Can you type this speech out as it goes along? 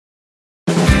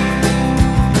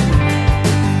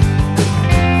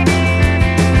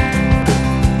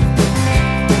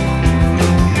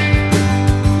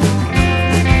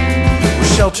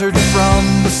Sheltered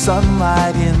from the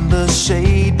sunlight in the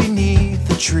shade beneath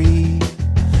the tree.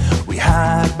 We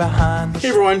hide behind the... Hey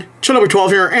everyone, V8+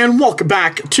 here, and welcome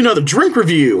back to another drink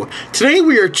review. Today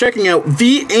we are checking out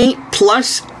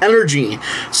V8+Energy.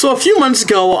 So a few months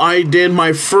ago I did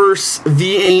my first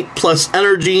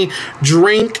V8+Energy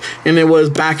drink, and it was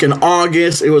back in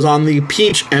August. It was on the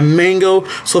peach and mango.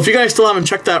 So if you guys still haven't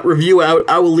checked that review out,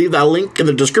 I will leave that link in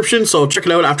the description, so check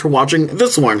it out after watching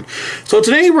this one. So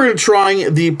today we're going to try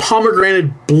the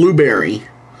pomegranate blueberry.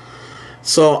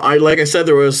 So, like I said,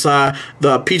 there was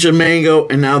the peach and mango,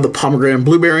 and now the pomegranate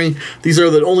blueberry. These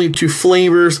are the only two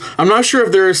flavors. I'm not sure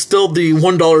if there is still the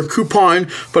 $1 coupon,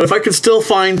 but if I could still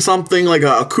find something like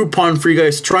a coupon for you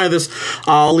guys to try this,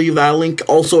 I'll leave that link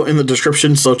also in the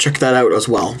description, so check that out as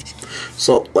well.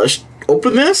 So, let's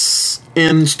open this,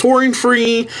 and it's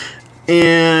taurine-free,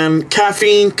 and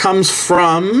caffeine comes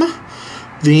from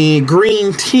the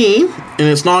green tea, and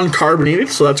it's non-carbonated,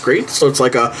 so that's great. So it's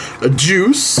like a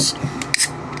juice.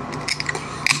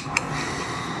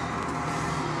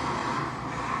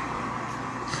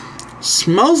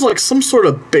 Smells like some sort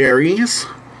of berries.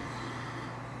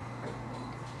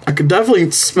 I could definitely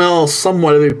smell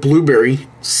somewhat of a blueberry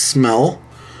smell.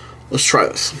 Let's try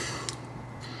this.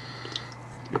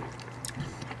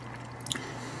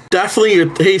 Definitely a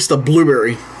taste of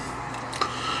blueberry.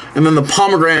 And then the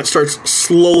pomegranate starts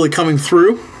slowly coming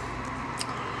through.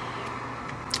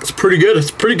 It's pretty good.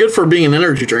 It's pretty good for being an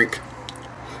energy drink.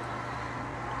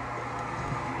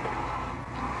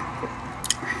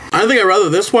 I think I'd rather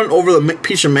this one over the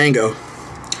peach and mango.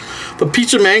 The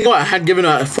peach and mango I had given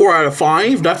a 4 out of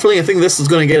 5. Definitely I think this is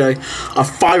going to get a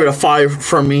 5 out of 5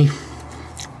 from me.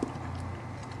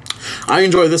 I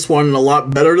enjoy this one a lot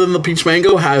better than the peach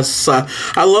mango. I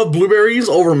love blueberries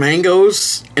over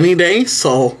mangoes any day,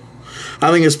 so I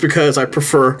think it's because I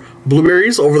prefer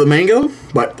blueberries over the mango,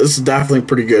 but this is definitely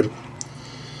pretty good.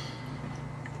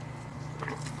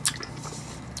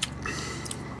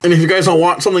 And if you guys don't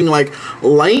want something like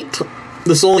light,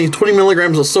 this is only 20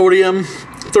 milligrams of sodium,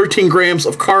 13 grams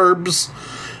of carbs,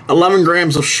 11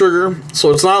 grams of sugar,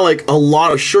 so it's not like a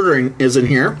lot of sugar is in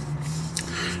here.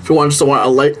 If you want a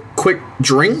light, quick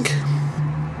drink.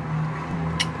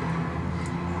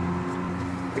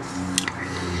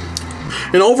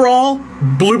 And overall,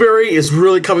 blueberry is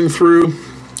really coming through.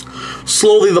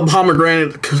 Slowly, the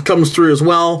pomegranate comes through as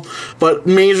well. But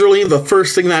majorly, the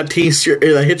first thing that hits your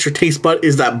taste bud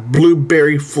is that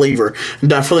blueberry flavor. And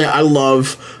definitely, I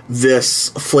love this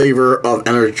flavor of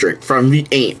energy drink from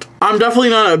V8. I'm definitely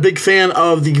not a big fan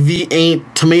of the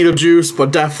V8 tomato juice,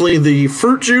 but definitely the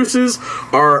fruit juices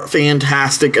are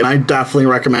fantastic, and I definitely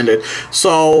recommend it.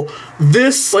 So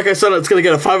this, like I said, it's going to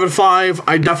get a 5 out of 5.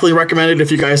 I definitely recommend it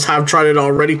if you guys have tried it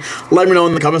already. Let me know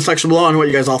in the comment section below on what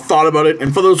you guys all thought about it.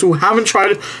 And for those who haven't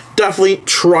tried it, definitely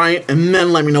try it, and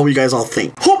then let me know what you guys all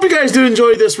think. Hope you guys did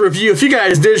enjoy this review. If you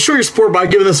guys did, show your support by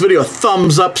giving this video a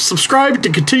thumbs up. Subscribe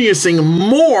to continue seeing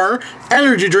more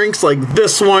energy drinks like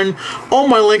this one. All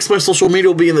my links, my social media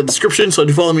will be in the description, so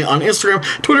do follow me on Instagram,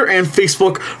 Twitter, and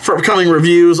Facebook for upcoming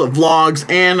reviews of vlogs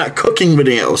and cooking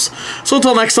videos. So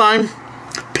until next time,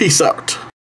 peace out.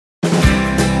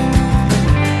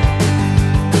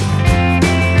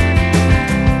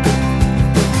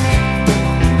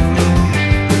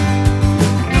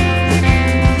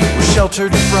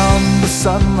 Sheltered from the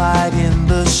sunlight in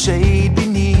the shade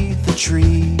beneath the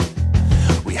tree.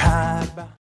 We hide behind